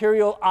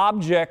immaterial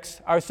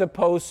objects are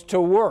supposed to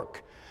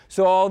work.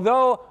 So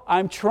although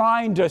I'm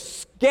trying to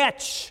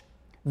sketch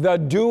the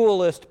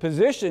dualist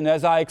position,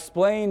 as I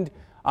explained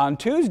on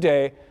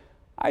Tuesday,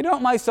 I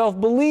don't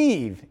myself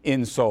believe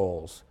in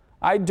souls.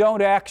 I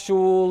don't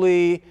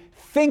actually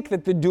think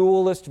that the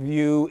dualist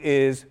view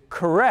is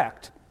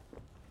correct.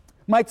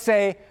 Might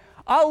say,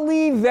 I'll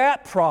leave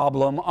that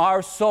problem,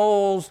 are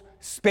souls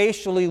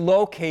spatially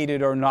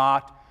located or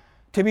not,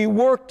 to be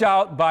worked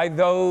out by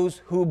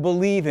those who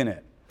believe in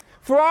it.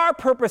 For our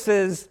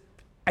purposes,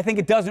 I think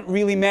it doesn't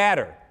really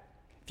matter.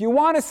 If you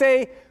want to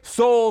say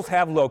souls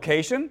have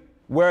location,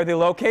 where are they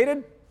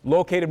located?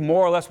 Located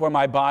more or less where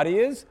my body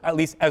is, at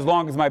least as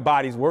long as my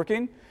body's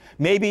working.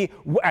 Maybe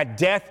at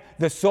death,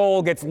 the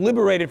soul gets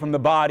liberated from the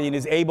body and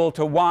is able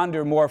to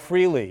wander more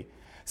freely.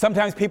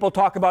 Sometimes people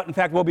talk about, in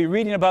fact, we'll be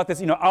reading about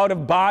this,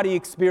 out-of-body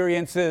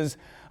experiences,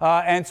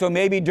 and so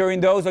maybe during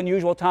those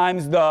unusual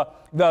times,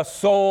 the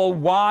soul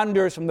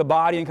wanders from the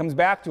body and comes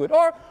back to it.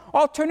 Or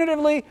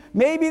alternatively,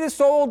 maybe the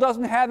soul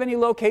doesn't have any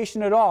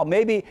location at all.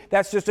 Maybe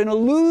that's just an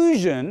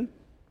illusion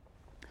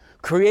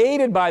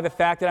created by the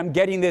fact that I'm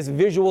getting this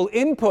visual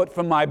input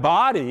from my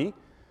body.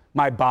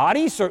 My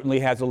body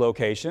certainly has a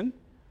location.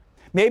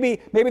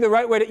 Maybe the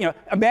right way to,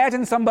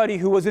 imagine somebody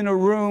who was in a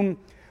room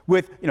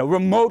with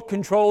remote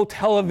control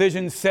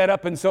television set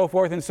up and so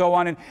forth and so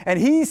on, and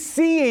he's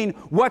seeing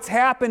what's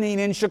happening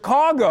in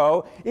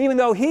Chicago, even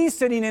though he's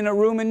sitting in a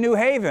room in New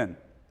Haven.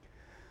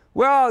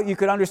 Well, you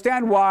could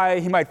understand why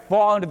he might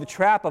fall into the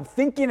trap of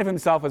thinking of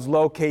himself as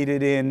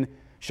located in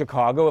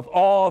Chicago if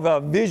all the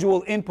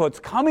visual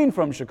inputs coming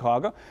from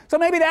Chicago. So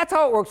maybe that's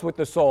how it works with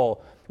the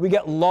soul. We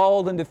get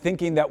lulled into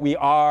thinking that we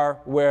are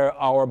where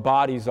our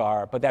bodies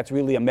are, but that's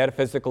really a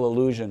metaphysical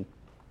illusion.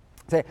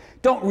 Say,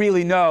 don't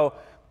really know.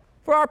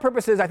 For our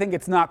purposes, I think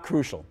it's not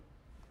crucial.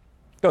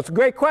 So it's a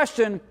great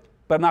question,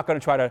 but I'm not going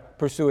to try to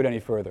pursue it any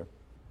further.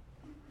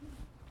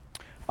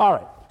 All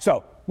right,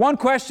 so one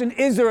question,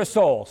 is there a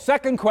soul?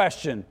 Second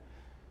question,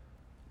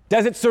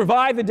 does it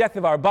survive the death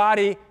of our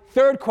body?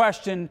 Third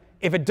question,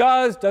 if it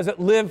does it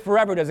live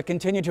forever? Does it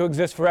continue to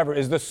exist forever?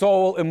 Is the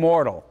soul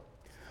immortal?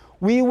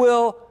 We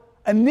will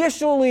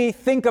initially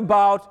think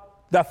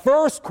about the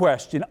first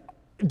question,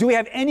 do we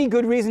have any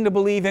good reason to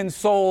believe in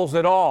souls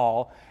at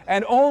all?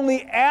 And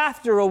only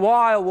after a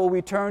while will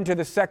we turn to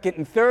the second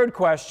and third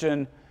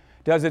question,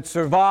 does it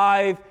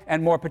survive?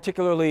 And more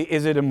particularly,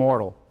 is it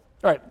immortal?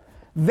 All right,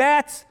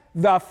 that's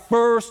the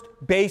first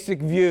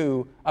basic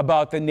view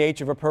about the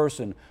nature of a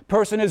person.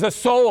 Person is a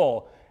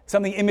soul,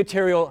 something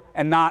immaterial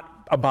and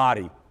not a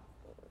body.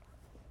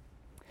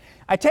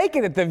 I take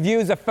it that the view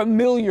is a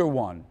familiar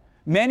one.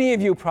 Many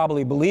of you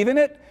probably believe in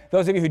it.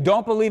 Those of you who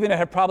don't believe in it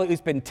have probably at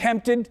least been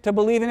tempted to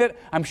believe in it.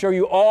 I'm sure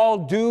you all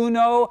do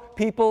know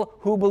people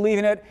who believe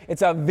in it.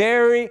 It's a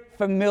very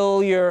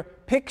familiar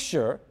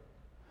picture.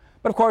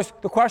 But of course,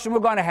 the question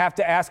we're going to have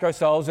to ask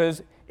ourselves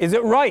is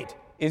it right?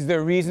 Is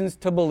there reasons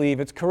to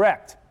believe it's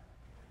correct?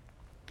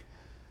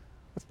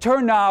 Let's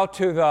turn now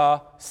to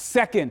the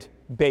second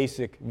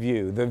basic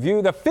view, the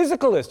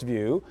physicalist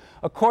view,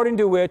 according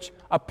to which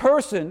a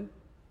person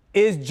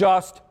is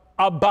just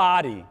a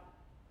body.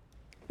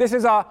 This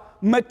is a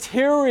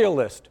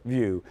materialist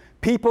view.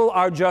 People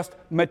are just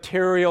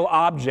material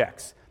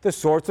objects, the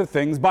sorts of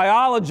things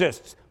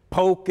biologists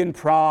poke and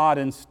prod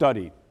and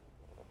study.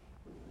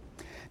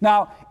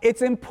 Now,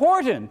 it's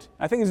important,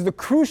 I think this is the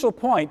crucial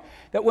point,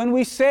 that when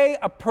we say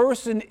a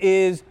person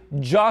is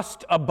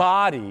just a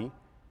body,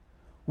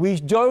 we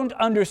don't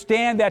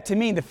understand that to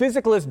mean, the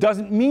physicalist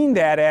doesn't mean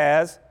that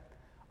as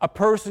a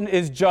person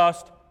is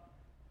just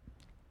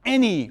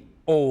any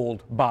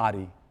old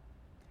body.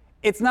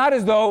 It's not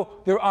as though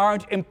there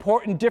aren't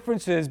important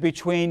differences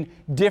between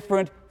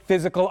different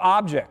physical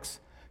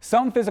objects.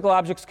 Some physical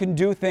objects can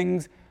do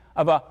things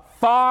of a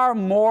far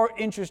more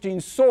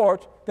interesting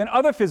sort than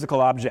other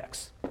physical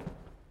objects.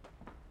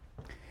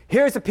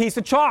 Here's a piece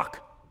of chalk.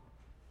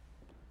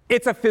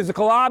 It's a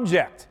physical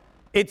object.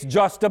 It's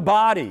just a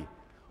body.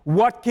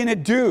 What can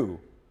it do?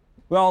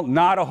 Well,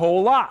 not a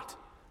whole lot.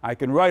 I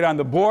can write on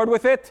the board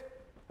with it.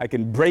 I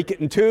can break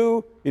it in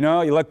two. You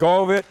let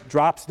go of it,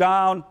 drops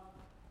down.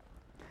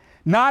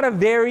 Not a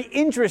very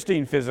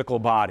interesting physical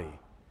body.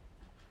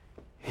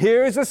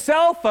 Here's a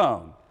cell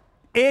phone.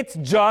 It's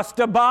just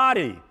a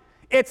body.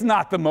 It's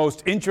not the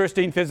most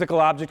interesting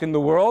physical object in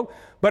the world,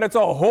 but it's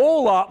a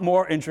whole lot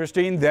more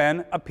interesting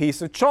than a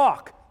piece of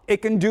chalk.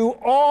 It can do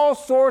all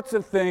sorts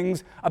of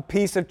things a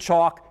piece of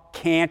chalk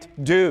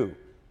can't do.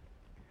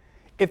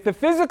 If the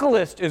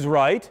physicalist is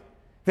right,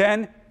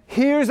 then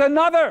here's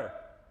another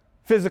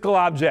physical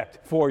object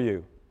for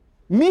you.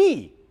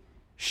 Me,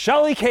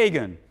 Shelley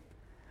Kagan.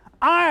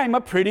 I'm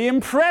a pretty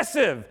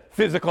impressive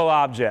physical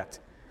object.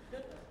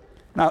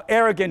 Now,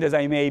 arrogant as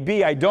I may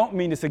be, I don't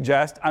mean to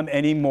suggest I'm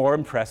any more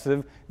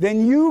impressive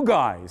than you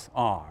guys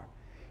are.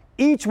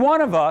 Each one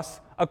of us,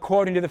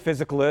 according to the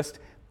physicalist,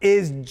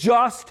 is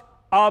just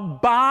a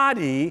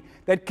body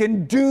that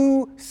can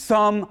do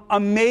some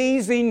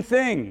amazing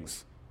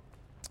things.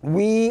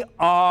 We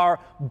are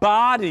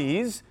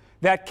bodies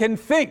that can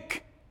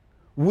think.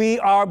 We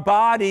are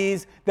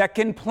bodies that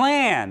can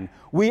plan.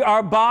 We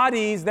are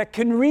bodies that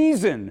can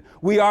reason.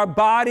 We are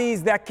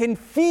bodies that can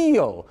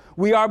feel.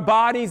 We are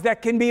bodies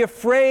that can be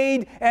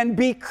afraid and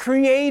be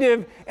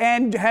creative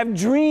and have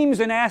dreams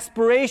and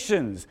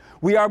aspirations.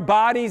 We are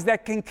bodies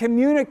that can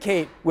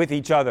communicate with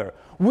each other.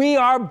 We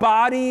are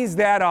bodies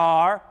that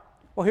are,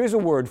 well, here's a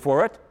word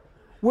for it.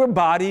 We're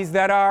bodies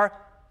that are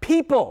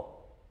people.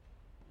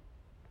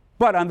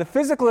 But on the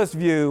physicalist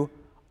view,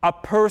 a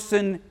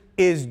person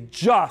is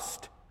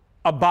just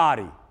a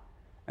body.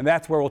 And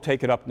that's where we'll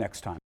take it up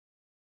next time.